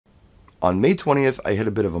On May 20th, I hit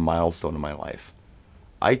a bit of a milestone in my life.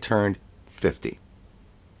 I turned 50.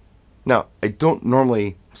 Now, I don't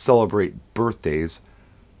normally celebrate birthdays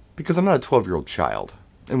because I'm not a 12-year-old child.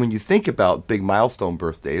 And when you think about big milestone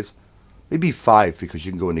birthdays, maybe 5 because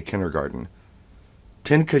you can go into kindergarten,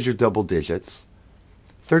 10 because you're double digits,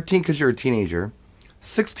 13 because you're a teenager,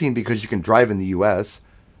 16 because you can drive in the US,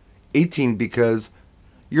 18 because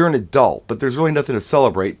you're an adult, but there's really nothing to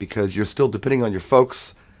celebrate because you're still depending on your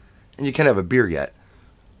folks and you can't have a beer yet.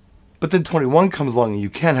 But then 21 comes along and you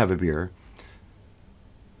can have a beer.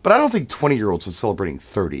 But I don't think 20-year-olds are celebrating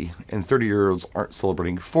 30, and 30-year-olds aren't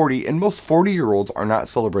celebrating 40, and most 40-year-olds are not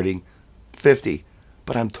celebrating 50.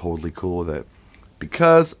 But I'm totally cool with it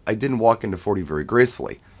because I didn't walk into 40 very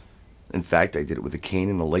gracefully. In fact, I did it with a cane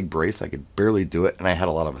and a leg brace. I could barely do it, and I had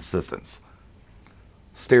a lot of assistance.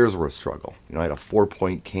 Stairs were a struggle. I had a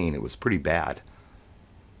 4-point cane. It was pretty bad.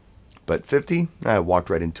 But 50, I walked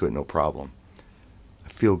right into it, no problem. I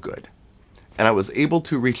feel good. And I was able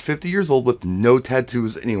to reach 50 years old with no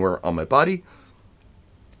tattoos anywhere on my body.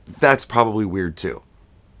 That's probably weird too.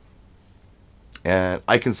 And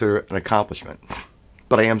I consider it an accomplishment.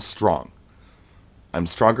 But I am strong. I'm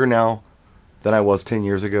stronger now than I was 10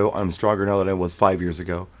 years ago. I'm stronger now than I was 5 years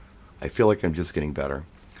ago. I feel like I'm just getting better.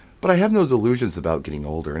 But I have no delusions about getting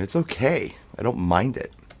older, and it's okay. I don't mind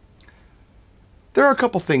it. There are a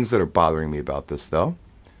couple things that are bothering me about this, though.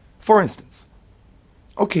 For instance,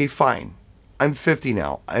 okay, fine. I'm 50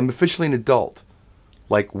 now. I'm officially an adult.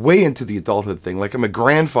 Like, way into the adulthood thing. Like, I'm a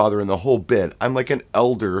grandfather in the whole bit. I'm like an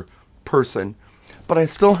elder person. But I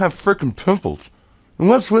still have frickin' pimples. And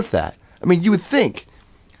what's with that? I mean, you would think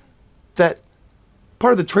that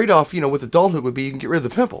part of the trade-off, with adulthood would be you can get rid of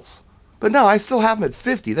the pimples. But no, I still have them at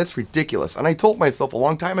 50. That's ridiculous. And I told myself a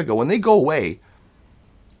long time ago, when they go away,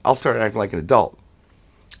 I'll start acting like an adult.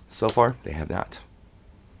 So far, they have not.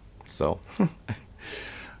 So,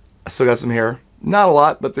 I still got some hair. Not a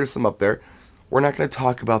lot, but there's some up there. We're not going to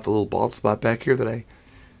talk about the little bald spot back here that I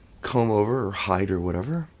comb over or hide or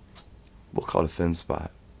whatever. We'll call it a thin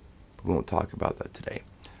spot. We won't talk about that today.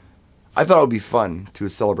 I thought it would be fun to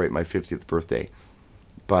celebrate my 50th birthday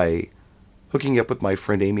by hooking up with my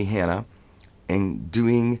friend Amy Hanna and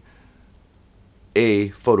doing a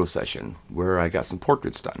photo session where I got some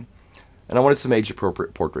portraits done. And I wanted some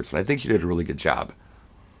age-appropriate portraits, and I think she did a really good job.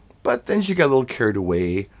 But then she got a little carried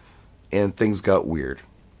away, and things got weird.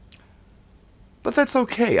 But that's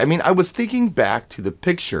okay. I mean, I was thinking back to the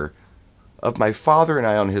picture of my father and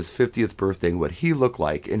I on his 50th birthday and what he looked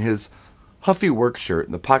like in his huffy work shirt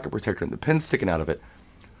and the pocket protector and the pin sticking out of it,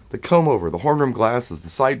 the comb over, the horn rim glasses, the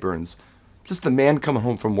sideburns, just the man coming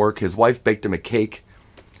home from work. His wife baked him a cake.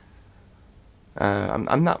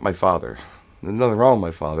 I'm not my father. There's nothing wrong with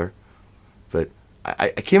my father. But I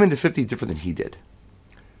came into 50 different than he did.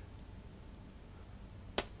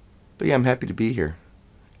 But yeah, I'm happy to be here.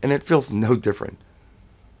 And it feels no different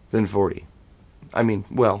than 40. I mean,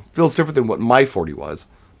 well, it feels different than what my 40 was.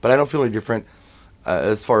 But I don't feel any different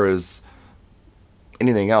as far as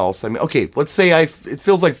anything else. I mean, okay, let's say it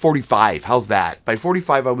feels like 45. How's that? By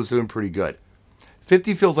 45, I was doing pretty good.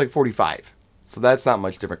 50 feels like 45. So that's not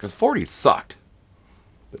much different, because 40 sucked.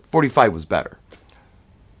 But 45 was better.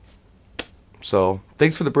 So,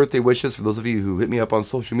 thanks for the birthday wishes for those of you who hit me up on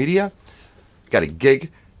social media. Got a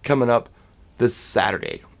gig coming up this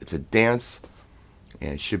Saturday. It's a dance,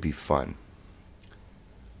 and it should be fun.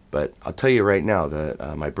 But I'll tell you right now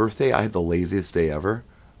that my birthday, I had the laziest day ever.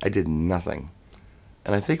 I did nothing.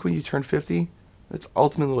 And I think when you turn 50, that's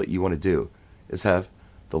ultimately what you want to do, is have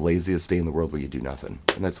the laziest day in the world where you do nothing.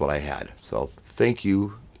 And that's what I had. So thank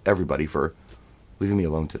you, everybody, for leaving me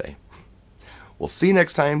alone today. We'll see you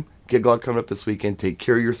next time. Gig log coming up this weekend. Take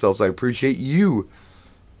care of yourselves. I appreciate you.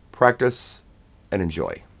 Practice and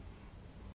enjoy.